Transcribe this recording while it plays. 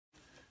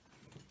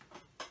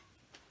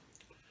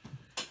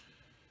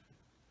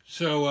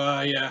So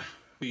yeah,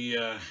 we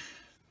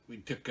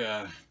took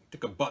a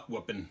butt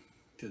whooping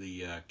to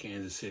the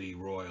Kansas City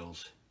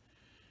Royals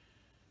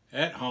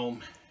at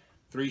home,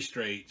 3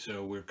 straight.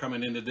 So we're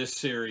coming into this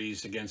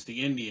series against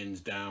the Indians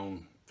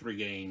down 3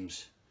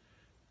 games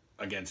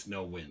against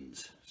no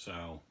wins.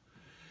 So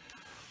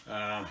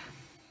got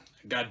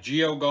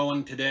Gio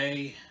going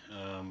today.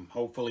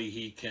 Hopefully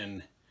he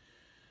can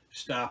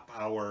stop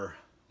our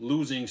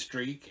losing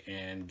streak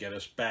and get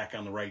us back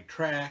on the right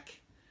track.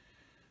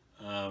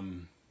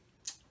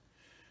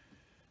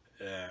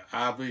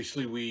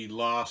 Obviously we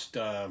lost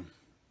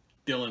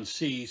Dylan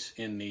Cease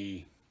in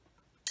the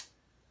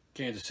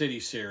Kansas City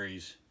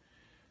series.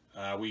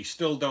 We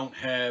still don't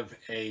have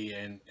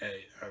a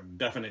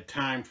definite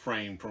time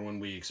frame for when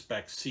we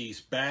expect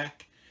Cease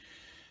back,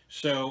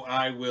 so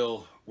I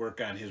will work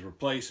on his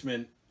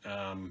replacement.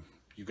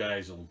 You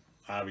guys will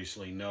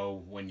obviously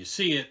know when you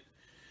see it,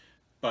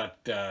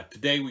 but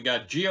today we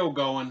got Gio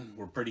going.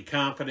 We're pretty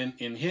confident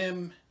in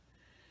him.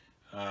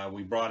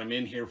 We brought him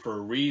in here for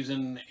a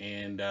reason,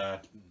 and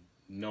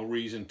no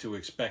reason to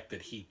expect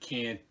that he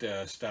can't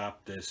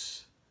stop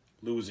this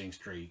losing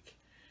streak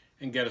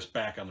and get us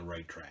back on the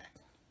right track.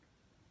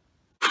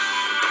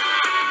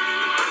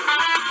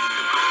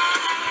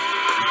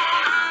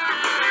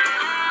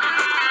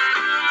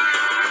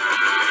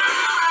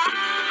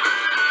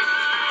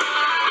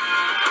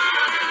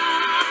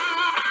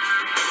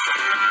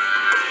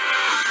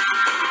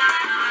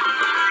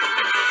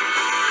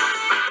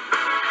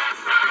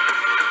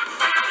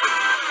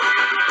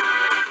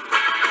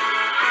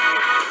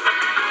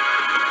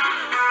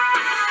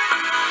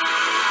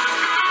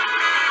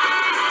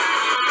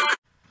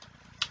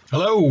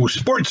 Hello,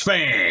 sports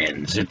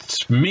fans.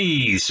 It's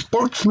me,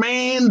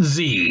 Sportsman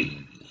Z.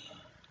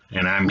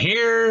 And I'm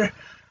here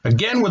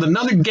again with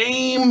another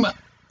game,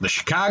 the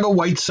Chicago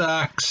White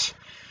Sox.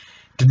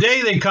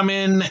 Today they come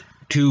in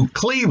to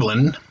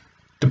Cleveland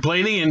to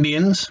play the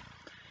Indians.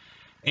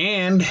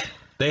 And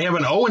they have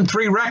an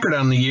 0-3 record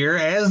on the year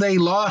as they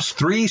lost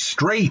 3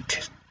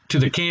 straight to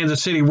the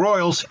Kansas City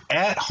Royals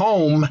at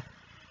home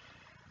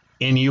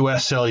in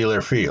U.S.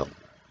 Cellular Field.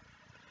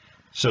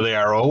 So they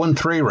are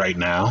 0-3 right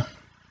now.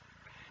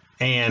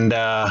 And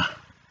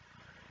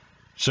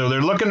so they're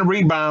looking to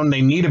rebound.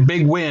 They need a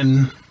big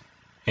win.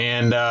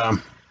 And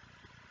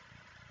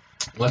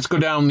let's go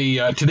down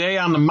the today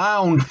on the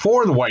mound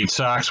for the White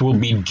Sox will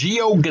be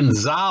Gio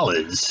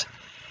Gonzalez.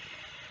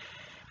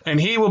 And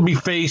he will be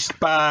faced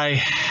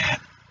by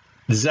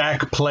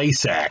Zack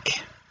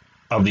Plesac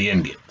of the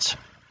Indians.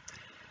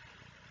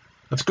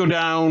 Let's go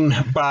down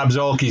Bob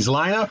Zolke's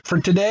lineup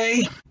for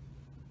today.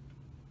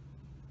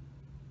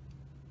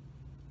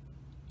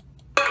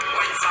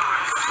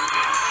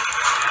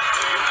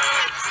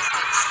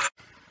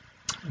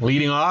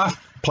 Leading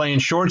off, playing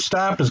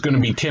shortstop is going to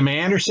be Tim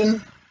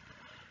Anderson.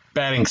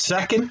 Batting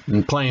second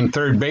and playing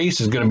third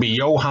base is going to be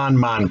Johan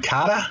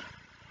Moncada.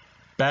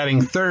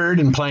 Batting third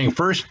and playing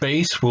first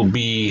base will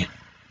be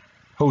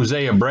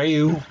Jose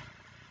Abreu.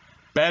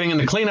 Batting in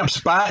the cleanup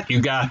spot, you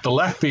got the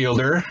left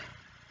fielder,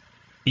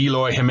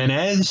 Eloy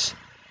Jimenez.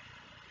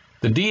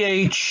 The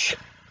DH,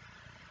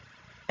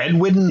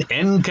 Edwin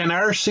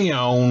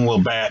Encarnacion, will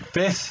bat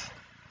fifth.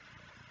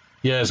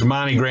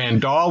 Yasmani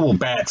Grandal will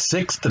bat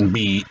 6th and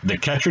be the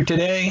catcher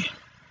today.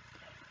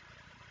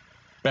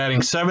 Batting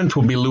 7th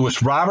will be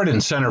Lewis Robert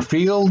in center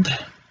field.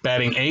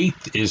 Batting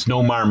 8th is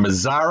Nomar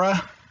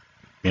Mazara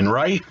in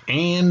right.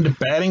 And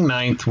batting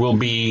 9th will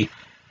be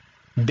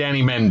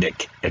Danny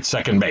Mendick at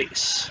second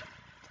base.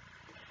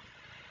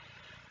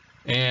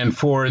 And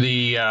for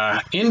the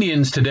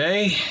Indians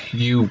today,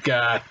 you've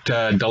got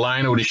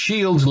Delino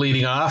DeShields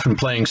leading off and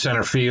playing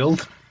center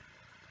field.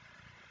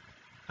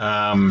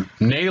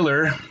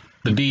 Naylor,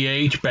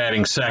 the DH,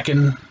 batting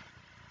second.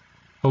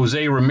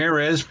 Jose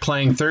Ramirez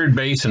playing third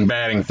base and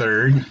batting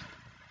third.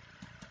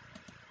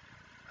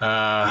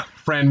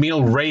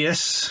 Franmil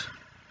Reyes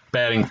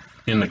batting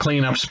in the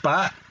cleanup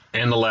spot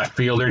and the left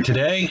fielder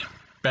today.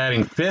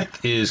 Batting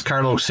fifth is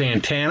Carlos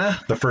Santana,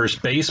 the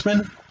first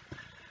baseman.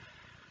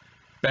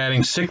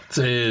 Batting sixth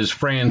is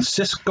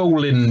Francisco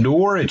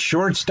Lindor at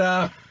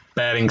shortstop.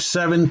 Batting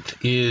seventh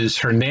is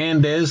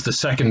Hernandez, the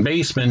second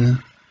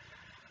baseman.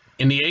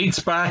 In the 8th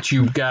spot,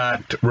 you've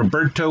got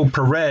Roberto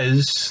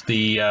Perez,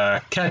 the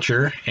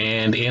catcher,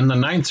 and in the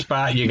 9th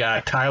spot, you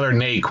got Tyler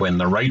Naquin,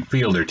 the right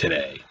fielder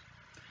today.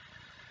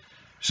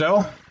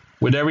 So,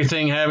 with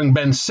everything having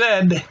been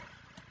said,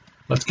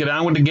 let's get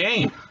on with the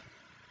game.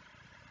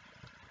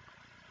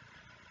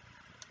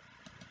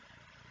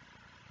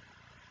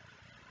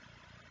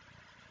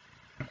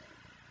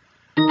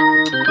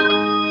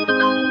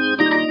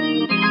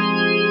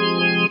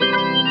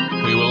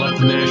 We will let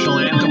the national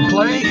anthem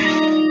play.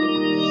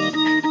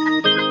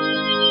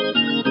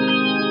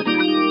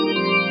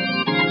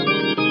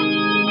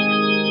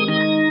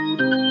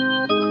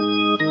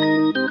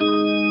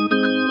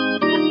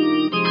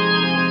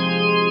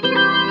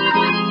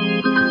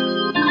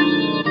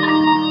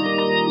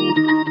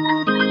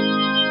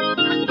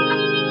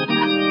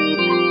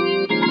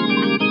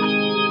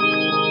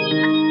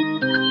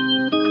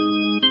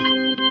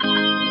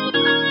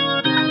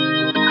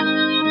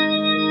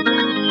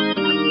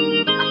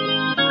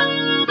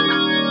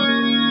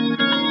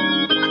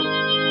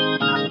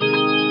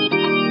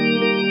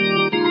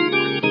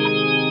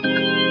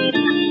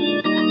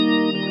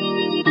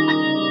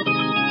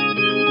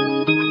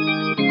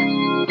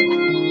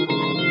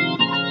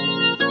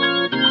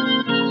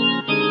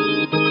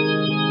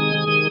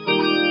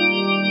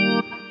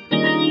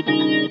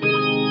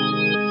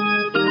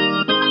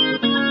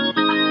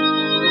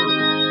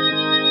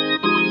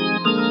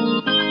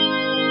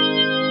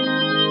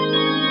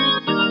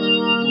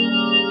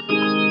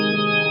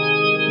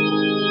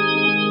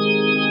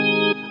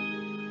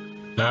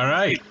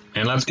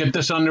 let's get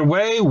this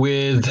underway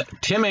with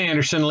Tim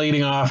Anderson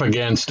leading off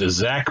against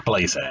Zack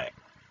Plesac.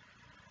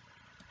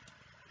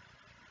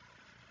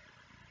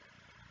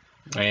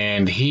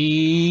 And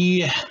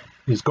he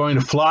is going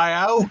to fly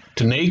out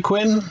to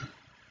Naquin,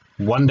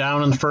 1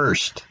 down in the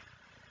first.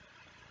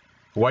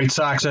 White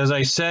Sox, as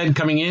I said,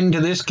 coming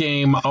into this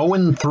game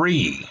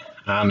 0-3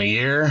 on the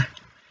year.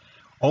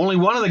 Only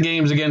one of the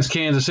games against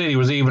Kansas City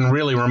was even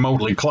really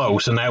remotely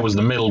close, and that was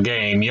the middle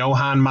game.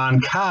 Yohan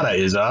Moncada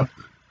is up.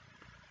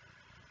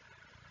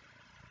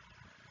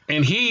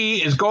 And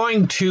he is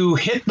going to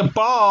hit the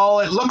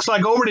ball, it looks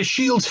like, over to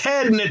Shields'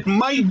 head, and it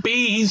might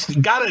be. He's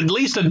got at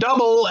least a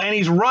double, and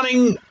he's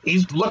running.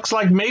 He looks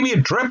like maybe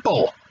a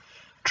triple.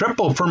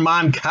 Triple for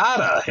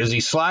Moncada as he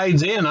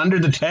slides in under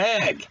the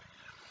tag.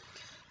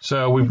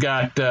 So we've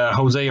got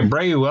Jose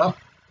Abreu up.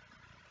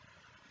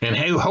 And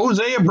hey,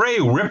 Jose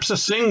Abreu rips a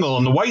single,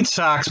 and the White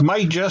Sox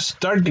might just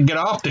start to get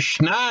off the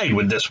schneid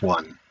with this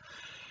one.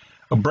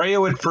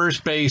 Abreu at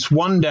first base,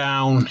 1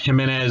 down,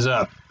 Jimenez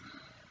up.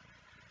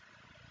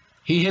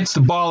 He hits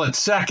the ball at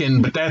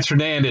second, but that's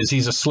Hernandez.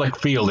 He's a slick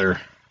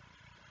fielder.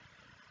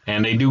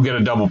 And they do get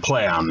a double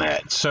play on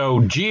that.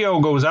 So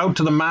Gio goes out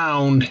to the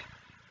mound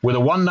with a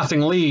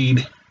 1-0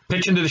 lead,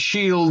 pitching to the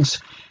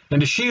Shields,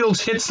 and the Shields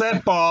hits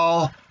that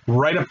ball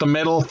right up the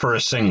middle for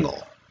a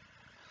single.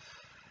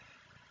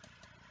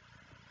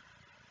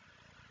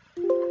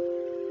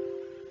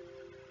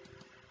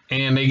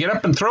 And they get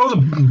up and throw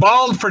the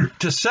ball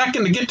to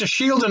second to get to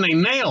Shields, and they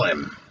nail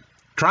him.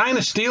 Trying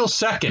to steal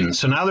second,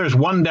 so now there's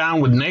 1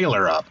 down with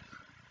Naylor up.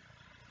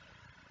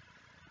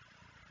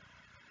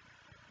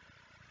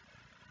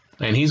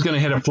 And he's going to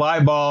hit a fly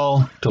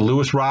ball to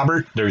Luis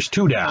Robert. There's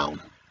 2 down.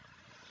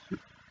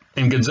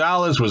 And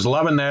Gonzalez was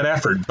loving that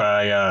effort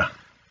by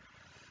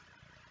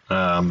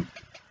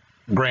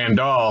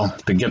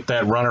Grandal to get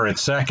that runner at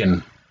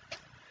second.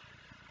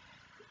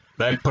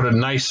 That put a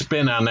nice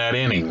spin on that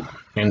inning.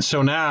 And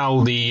so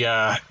now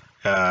the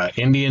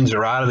Indians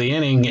are out of the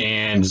inning,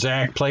 and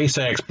Zack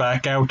Plesac's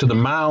back out to the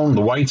mound.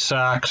 The White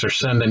Sox are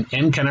sending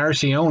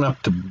Encarnacion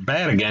up to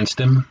bat against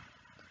him,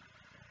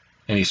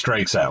 and he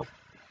strikes out.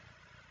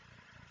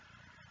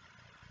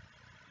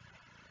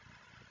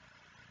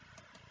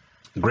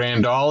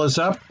 Grandal is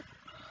up.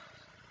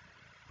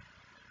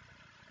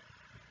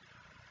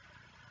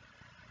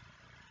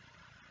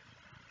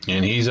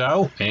 And he's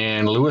out,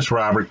 and Luis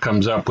Robert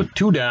comes up with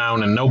 2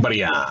 down and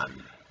nobody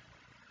on.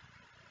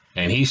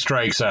 And he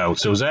strikes out.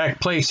 So Zack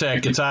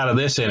Plesac gets out of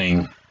this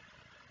inning.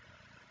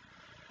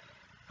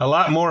 A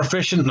lot more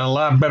efficient and a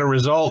lot better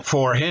result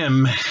for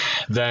him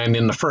than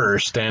in the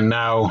first. And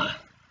now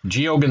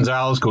Gio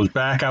Gonzalez goes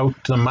back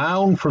out to the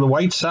mound for the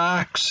White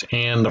Sox.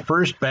 And the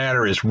first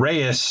batter is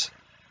Reyes.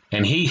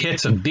 And he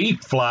hits a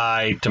deep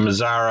fly to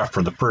Mazzara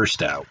for the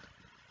first out.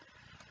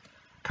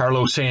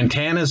 Carlos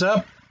Santana's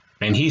up.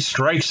 And he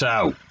strikes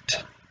out.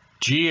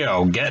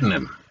 Gio getting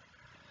him.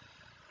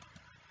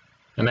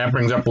 And that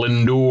brings up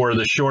Lindor,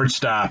 the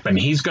shortstop. And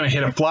he's going to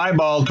hit a fly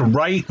ball to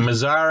right.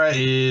 Mazzara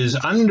is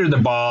under the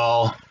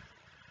ball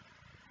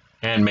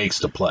and makes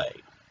the play.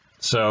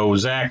 So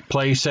Zack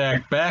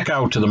Plesac back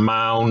out to the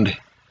mound.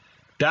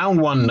 Down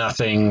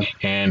 1-0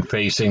 and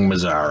facing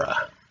Mazzara.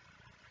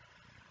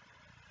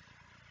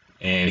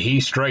 And he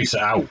strikes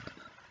out.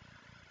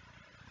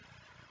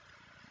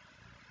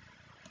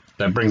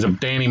 That brings up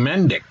Danny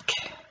Mendick.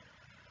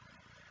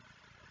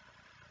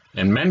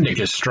 And Mendick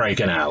is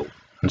striking out.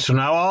 And so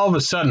now all of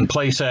a sudden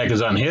Plesac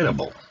is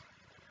unhittable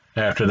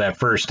after that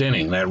first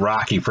inning, that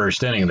rocky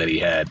first inning that he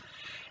had.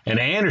 And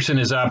Anderson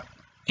is up,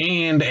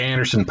 and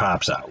Anderson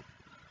pops out.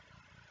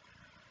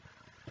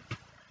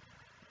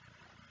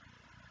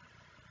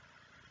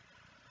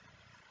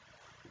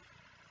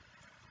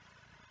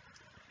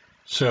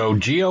 So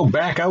Gio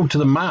back out to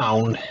the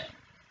mound,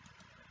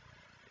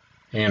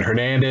 and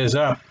Hernandez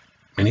up,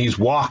 and he's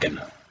walking.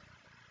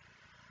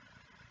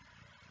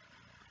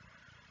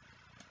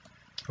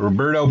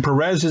 Roberto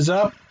Perez is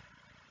up.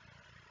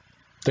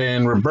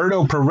 Then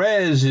Roberto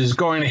Perez is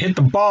going to hit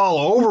the ball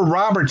over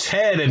Robert's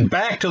head and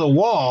back to the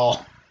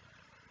wall.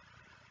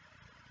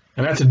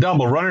 And that's a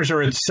double. Runners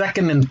are at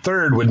second and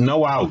third with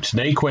no outs.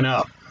 Naquin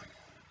up.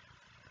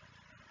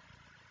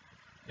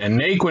 And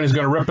Naquin is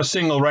going to rip a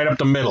single right up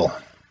the middle.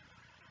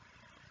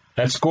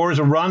 That scores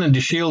a run, and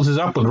DeShields is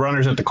up with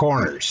runners at the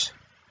corners.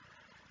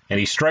 And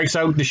he strikes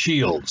out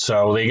DeShields.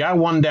 So they got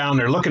 1 down.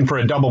 They're looking for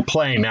a double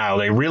play now.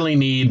 They really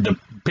need the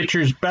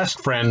pitcher's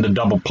best friend to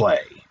double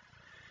play.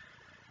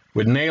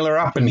 With Naylor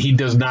up, and he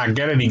does not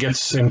get it. He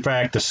gets, in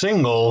fact, a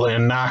single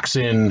and knocks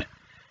in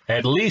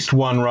at least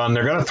 1 run.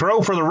 They're going to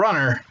throw for the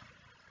runner,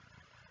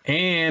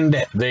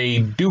 and they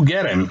do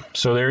get him.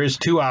 So there is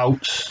 2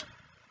 outs.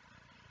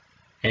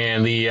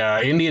 And the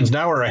Indians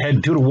now are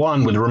ahead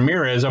 2-1 with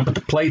Ramirez up at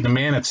the plate and the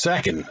man at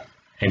second,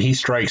 and he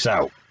strikes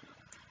out.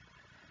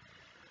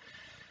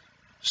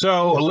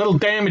 So a little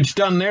damage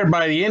done there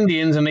by the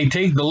Indians, and they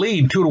take the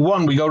lead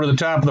 2-1. We go to the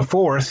top of the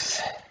 4th.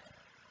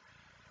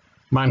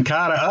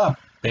 Moncada up,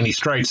 and he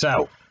strikes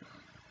out.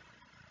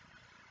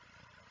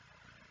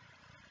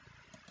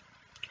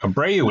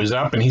 Abreu is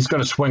up, and he's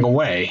going to swing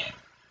away.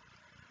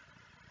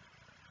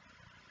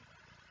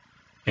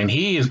 And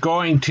he is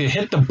going to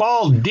hit the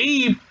ball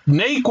deep.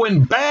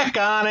 Naquin back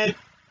on it.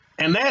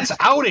 And that's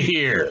out of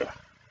here.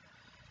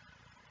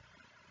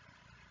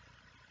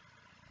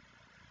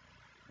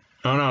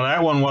 Oh, no,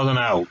 that one wasn't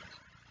out.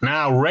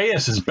 Now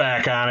Reyes is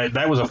back on it.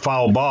 That was a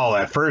foul ball,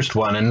 that first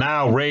one. And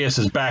now Reyes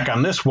is back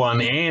on this one,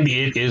 and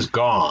it is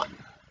gone.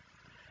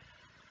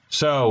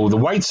 So the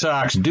White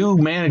Sox do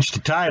manage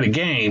to tie the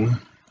game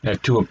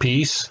at 2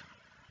 apiece.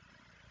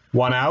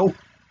 1 out.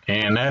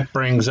 And that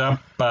brings up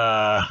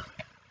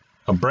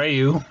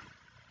Abreu.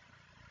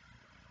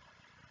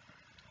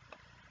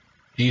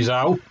 He's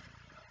out.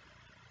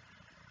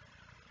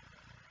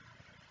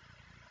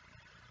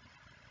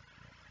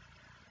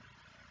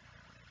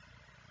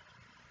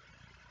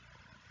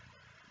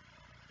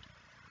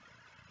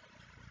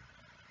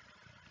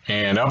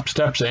 And up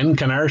steps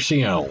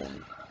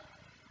Encarnacion.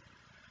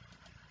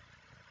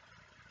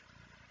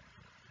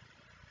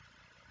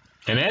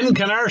 And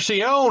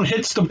Encarnacion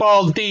hits the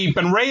ball deep,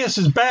 and Reyes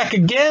is back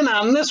again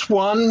on this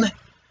one.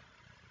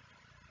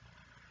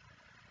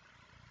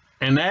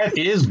 And that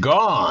is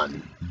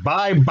gone.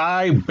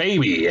 Bye-bye,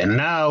 baby. And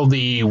now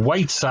the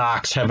White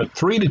Sox have a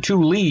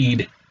 3-2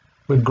 lead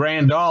with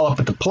Grandal up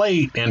at the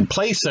plate, and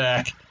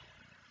Plesac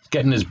is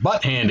getting his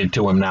butt handed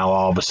to him now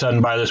all of a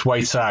sudden by this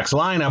White Sox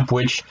lineup,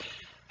 which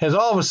has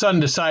all of a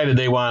sudden decided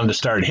they wanted to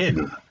start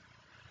hitting.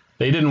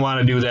 They didn't want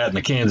to do that in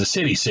the Kansas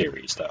City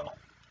series, though.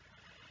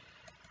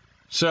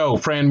 So,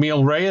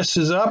 Franmil Reyes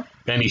is up,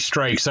 and he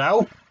strikes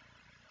out.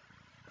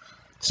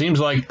 Seems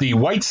like the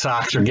White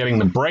Sox are getting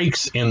the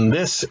breaks in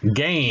this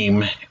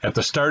game at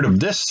the start of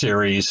this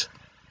series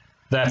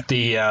that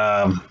the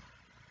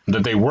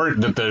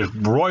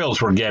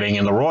Royals were getting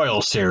in the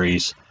Royals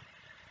series.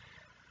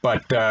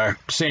 But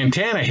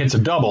Santana hits a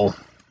double.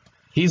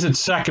 He's at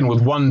second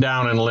with 1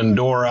 down and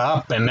Lindor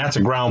up, and that's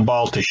a ground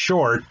ball to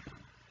short.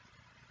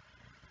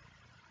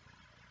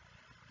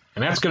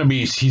 And that's going to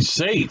be, he's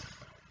safe.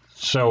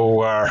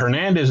 So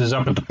Hernandez is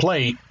up at the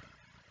plate.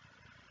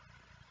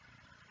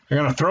 They're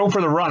going to throw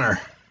for the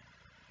runner,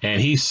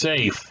 and he's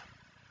safe.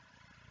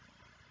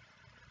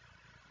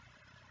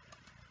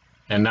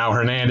 And now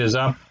Hernandez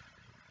up,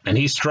 and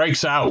he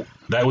strikes out.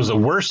 That was the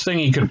worst thing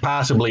he could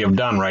possibly have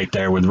done right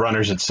there with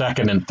runners at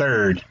second and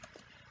third.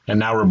 And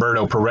now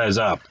Roberto Perez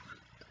up.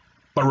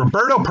 But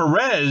Roberto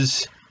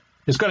Perez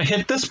is going to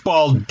hit this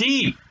ball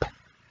deep.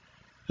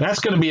 That's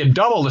going to be a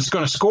double that's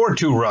going to score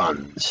 2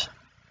 runs.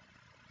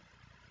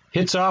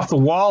 Hits off the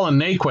wall and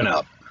Naquin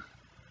up.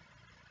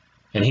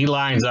 And he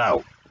lines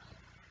out.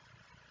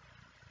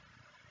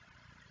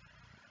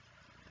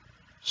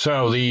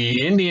 So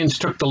the Indians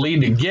took the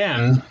lead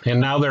again,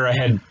 and now they're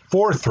ahead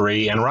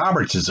 4-3, and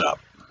Roberts is up.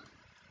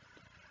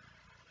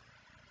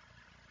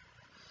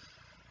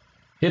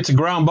 Hits a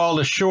ground ball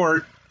to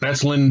short.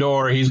 That's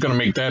Lindor. He's going to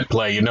make that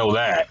play. You know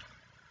that.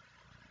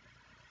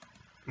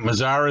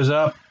 Mazara's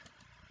up.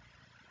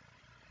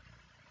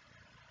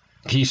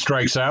 He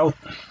strikes out.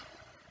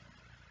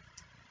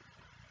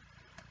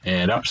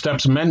 And up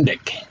steps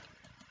Mendick.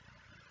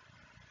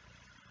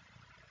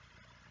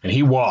 And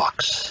he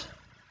walks.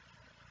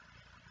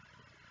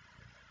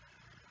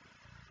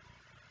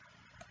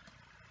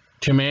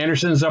 Tim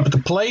Anderson's up at the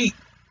plate.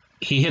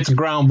 He hits a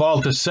ground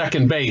ball to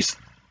second base.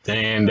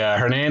 And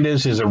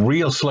Hernandez is a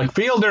real slick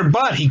fielder,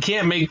 but he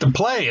can't make the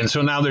play. And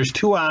so now there's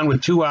 2 on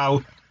with 2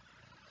 out.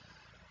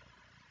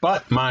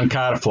 But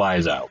Moncada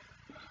flies out.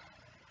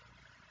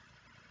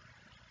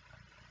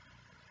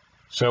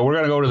 So we're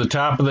going to go to the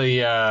top of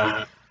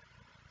the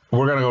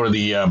bottom of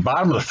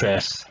the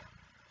 5th.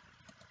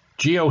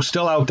 Gio's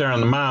still out there on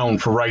the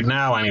mound for right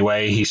now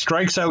anyway. He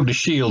strikes out to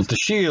Shields. The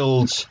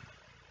Shields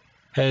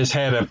has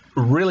had a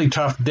really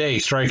tough day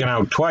striking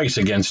out twice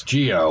against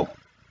Gio.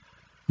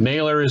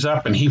 Naylor is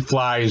up and he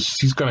flies.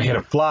 He's going to hit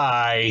a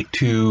fly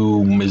to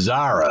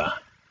Mazara.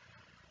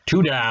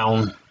 2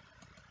 down.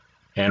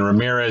 And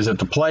Ramirez at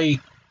the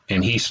plate,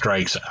 and he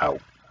strikes out.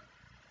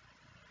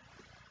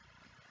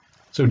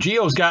 So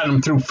Gio's gotten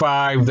them through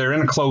 5. They're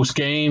in a close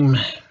game.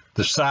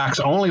 The Sox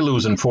only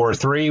losing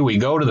 4-3. We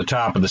go to the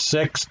top of the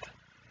 6th.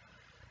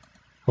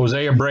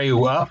 Jose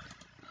Abreu up.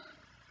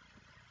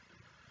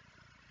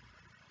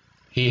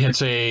 He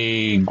hits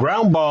a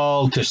ground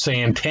ball to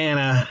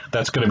Santana.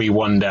 That's going to be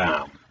 1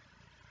 down.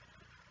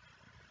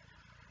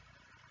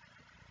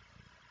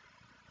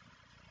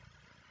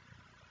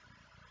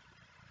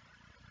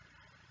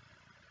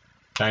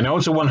 I know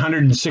it's a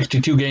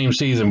 162-game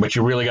season, but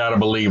you really got to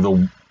believe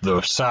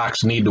the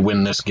Sox need to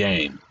win this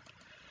game.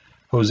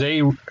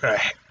 Eloy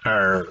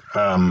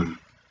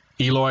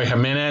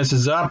Jimenez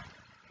is up.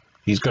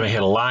 He's going to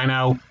hit a line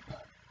out.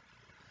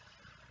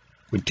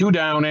 With 2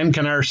 down,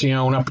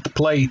 Encarnacion up at the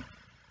plate.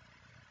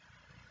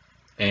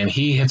 And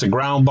he hits a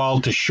ground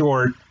ball to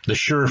short. The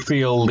sure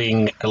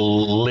fielding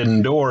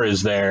Lindor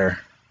is there.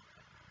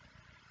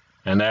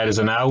 And that is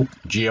an out.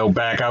 Gio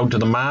back out to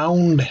the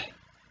mound.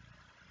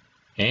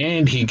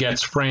 And he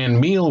gets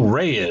Franmil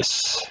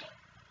Reyes.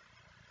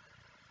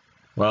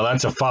 Well,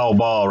 that's a foul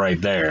ball right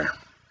there.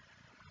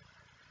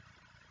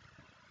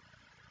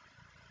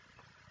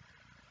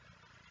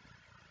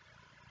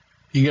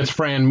 He gets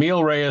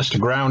Franmil Reyes to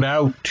ground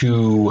out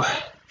to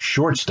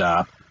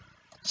shortstop.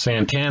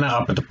 Santana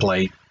up at the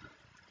plate.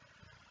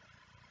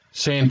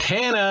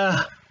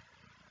 Santana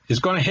is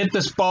going to hit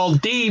this ball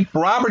deep.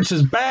 Roberts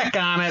is back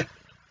on it.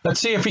 Let's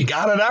see if he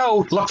got it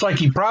out. Looks like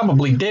he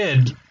probably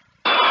did.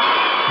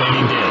 And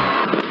he did.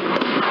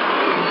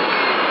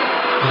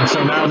 And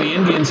so now the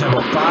Indians have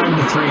a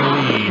 5-3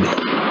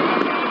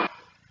 lead.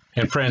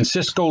 And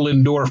Francisco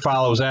Lindor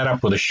follows that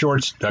up with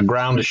a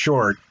ground to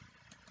short.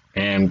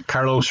 And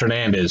Carlos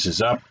Hernandez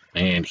is up,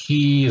 and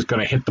he is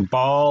going to hit the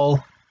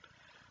ball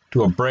to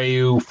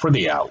Abreu for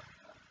the out.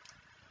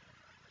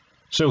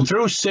 So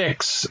through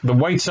 6, the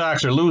White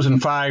Sox are losing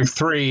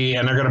 5-3,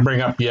 and they're going to bring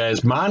up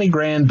Yasmani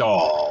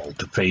Grandal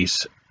to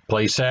face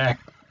Plesac.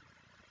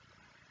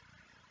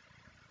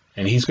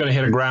 And he's going to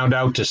hit a ground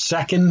out to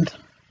second.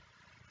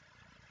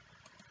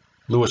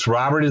 Luis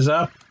Robert is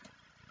up.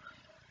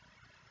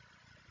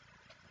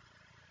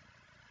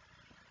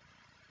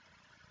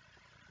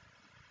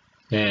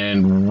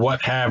 And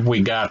what have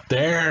we got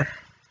there?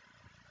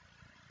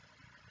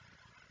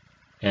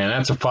 And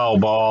that's a foul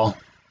ball.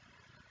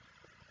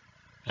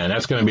 And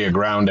that's going to be a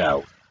ground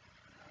out.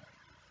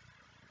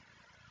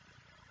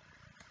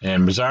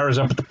 And Mazzara's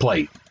up at the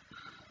plate.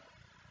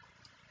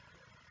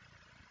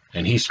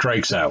 And he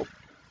strikes out.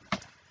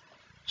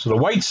 So the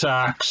White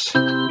Sox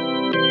get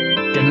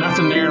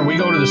nothing there, and we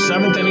go to the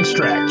 7th inning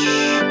stretch.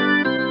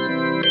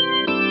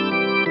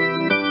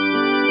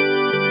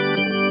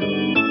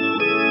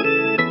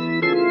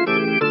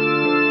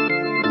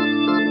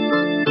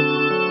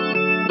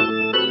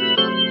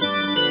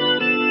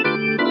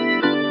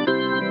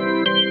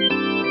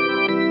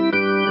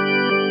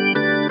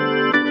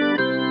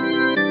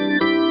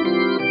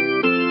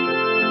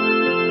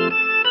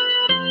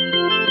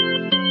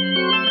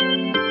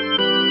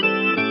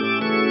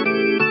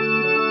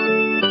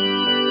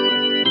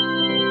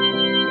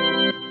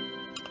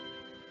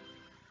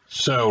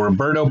 So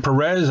Roberto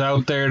Perez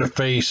out there to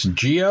face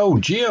Gio.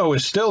 Gio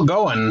is still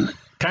going.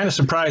 Kind of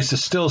surprised to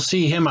still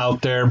see him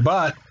out there,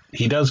 but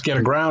he does get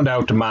a ground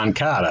out to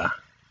Moncada.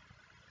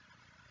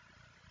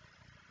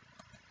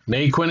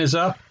 Naquin is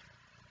up.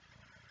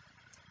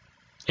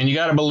 And you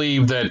got to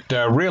believe that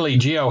really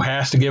Gio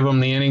has to give him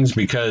the innings,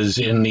 because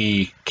in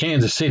the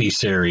Kansas City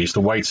series,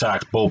 the White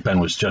Sox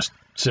bullpen was just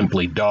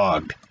simply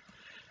dogged.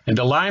 And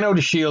Delino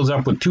to Shields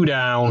up with 2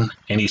 down,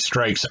 and he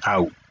strikes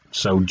out.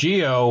 So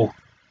Gio's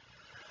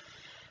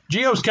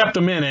kept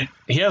him in it.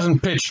 He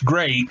hasn't pitched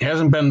great,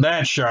 hasn't been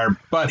that sharp,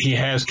 but he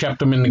has kept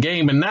him in the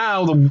game. And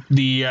now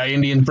the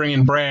Indians bring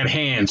in Brad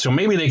Hand, so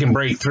maybe they can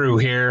break through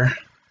here.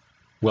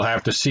 We'll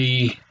have to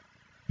see.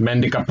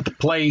 Mendick up at the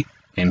plate,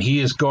 and he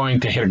is going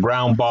to hit a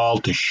ground ball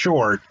to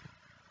short.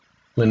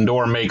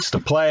 Lindor makes the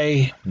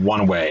play,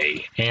 1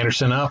 away.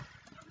 Anderson up.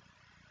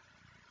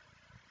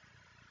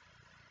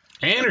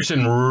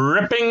 Anderson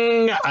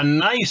ripping a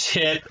nice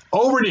hit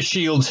over to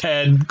Shields'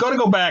 head. Going to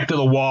go back to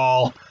the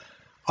wall.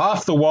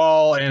 Off the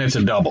wall, and it's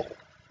a double.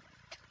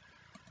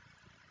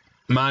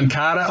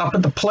 Moncada up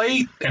at the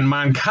plate, and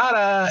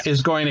Moncada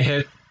is going to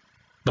hit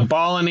the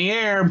ball in the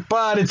air,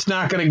 but it's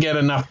not going to get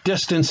enough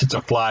distance. It's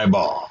a fly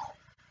ball.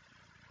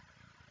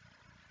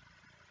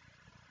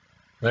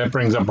 That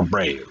brings up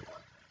Abreu.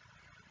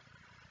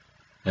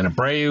 And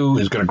Abreu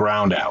is going to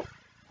ground out.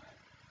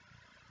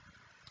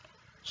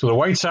 So the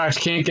White Sox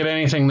can't get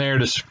anything there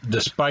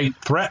despite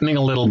threatening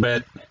a little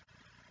bit.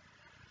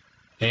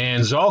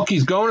 And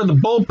Zolke's going to the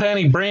bullpen.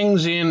 He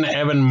brings in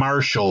Evan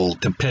Marshall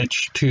to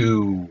pitch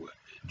to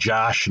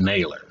Josh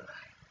Naylor.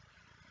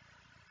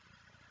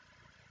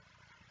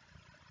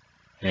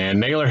 And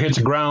Naylor hits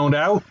a ground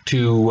out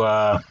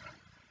to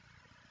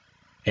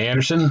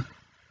Anderson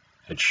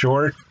at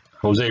short.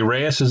 Jose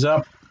Reyes is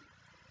up.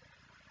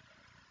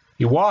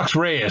 He walks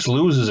Reyes,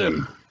 loses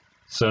him.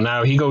 So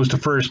now he goes to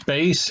first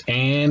base,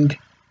 and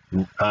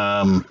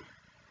Franmil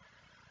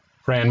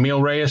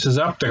Reyes is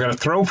up. They're going to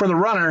throw for the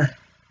runner.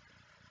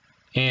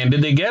 And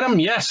did they get him?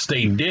 Yes,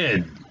 they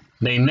did.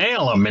 They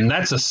nail him, and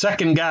that's the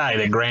second guy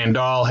that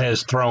Grandal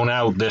has thrown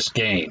out this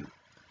game.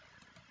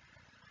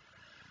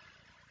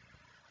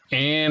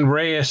 And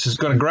Reyes is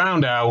going to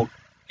ground out,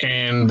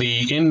 and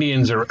the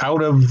Indians are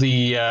out of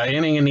the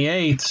inning in the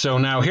 8th. So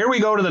now here we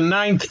go to the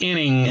 9th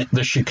inning.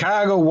 The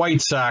Chicago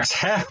White Sox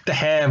have to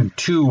have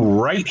 2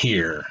 right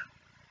here.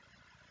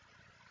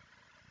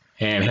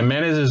 And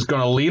Jimenez is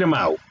going to lead them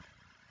out.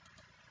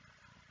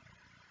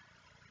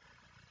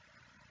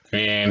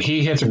 And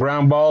he hits a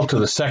ground ball to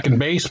the second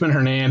baseman,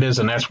 Hernandez,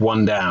 and that's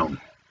 1 down.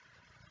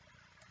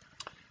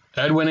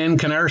 Edwin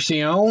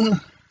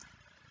Encarnacion,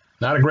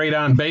 not a great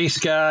on-base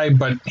guy,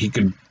 but he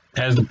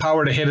has the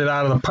power to hit it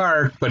out of the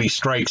park, but he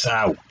strikes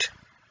out.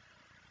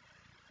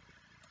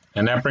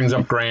 And that brings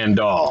up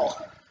Grandal.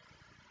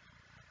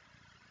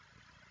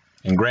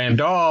 And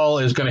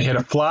Grandal is going to hit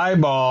a fly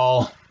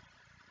ball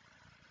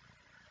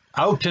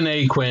out to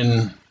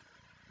Naquin,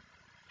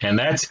 and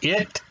that's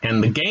it.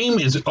 And the game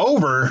is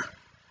over.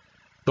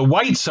 The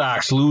White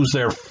Sox lose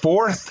their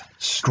 4th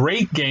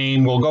straight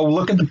game. We'll go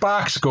look at the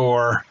box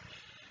score.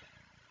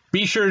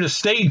 be sure to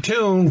stay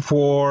tuned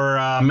for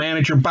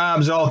manager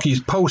Bob Zolke's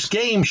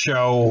post-game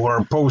show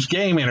or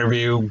post-game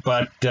interview,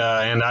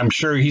 and I'm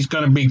sure he's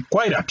going to be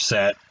quite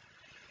upset.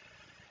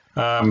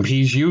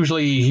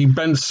 He's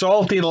been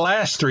salty the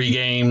last 3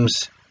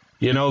 games.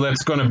 You know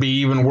that's going to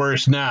be even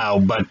worse now.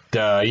 But,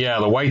 yeah,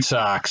 the White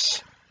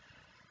Sox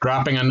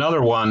dropping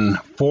another one,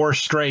 4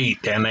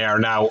 straight, and they are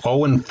now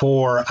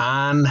 0-4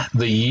 on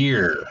the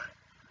year.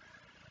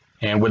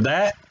 And with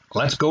that,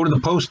 let's go to the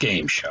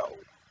post-game show.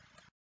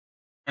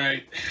 All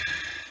right.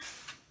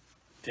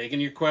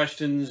 Taking your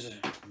questions.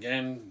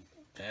 Again,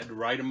 had to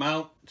write them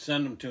out,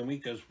 send them to me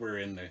because we're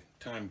in the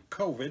time of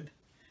COVID.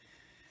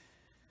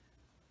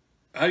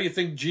 How do you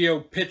think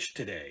Gio pitched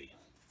today?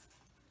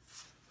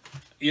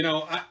 You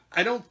know,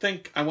 I don't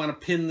think I want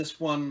to pin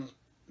this one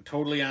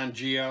totally on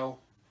Gio.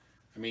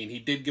 I mean, he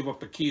did give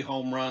up a key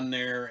home run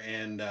there,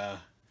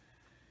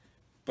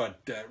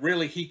 but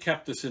really he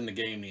kept us in the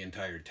game the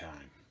entire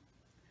time.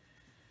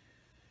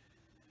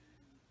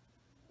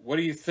 What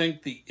do you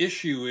think the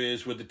issue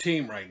is with the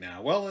team right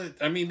now? Well,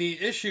 I mean,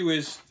 the issue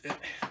is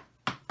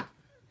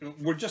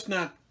we're just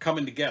not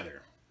coming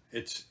together.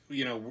 It's,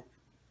 you know,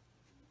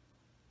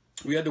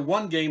 we had the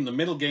one game, the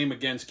middle game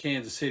against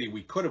Kansas City,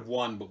 we could have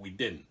won, but we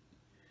didn't.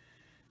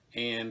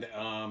 And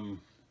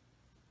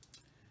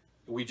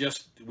we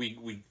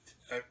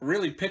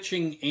really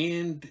pitching,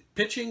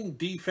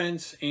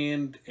 defense,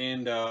 and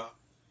the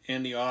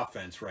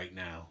offense right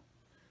now.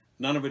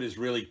 None of it is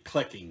really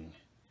clicking.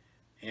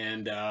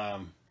 And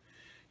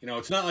you know,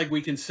 it's not like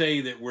we can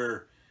say that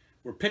we're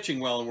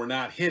pitching well and we're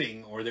not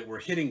hitting, or that we're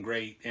hitting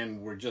great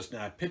and we're just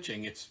not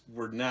pitching.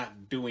 We're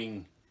not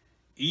doing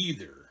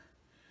either.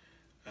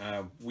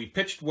 We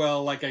pitched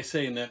well, like I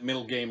say, in that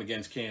middle game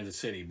against Kansas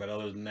City, but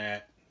other than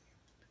that,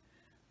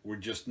 we're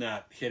just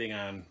not hitting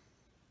on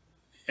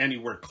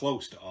anywhere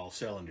close to all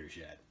cylinders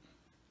yet.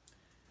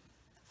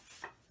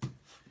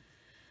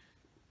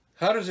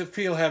 How does it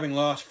feel having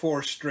lost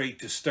 4 straight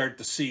to start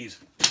the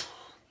season?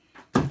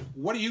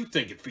 What do you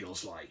think it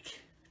feels like?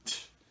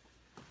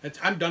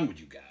 I'm done with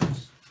you guys.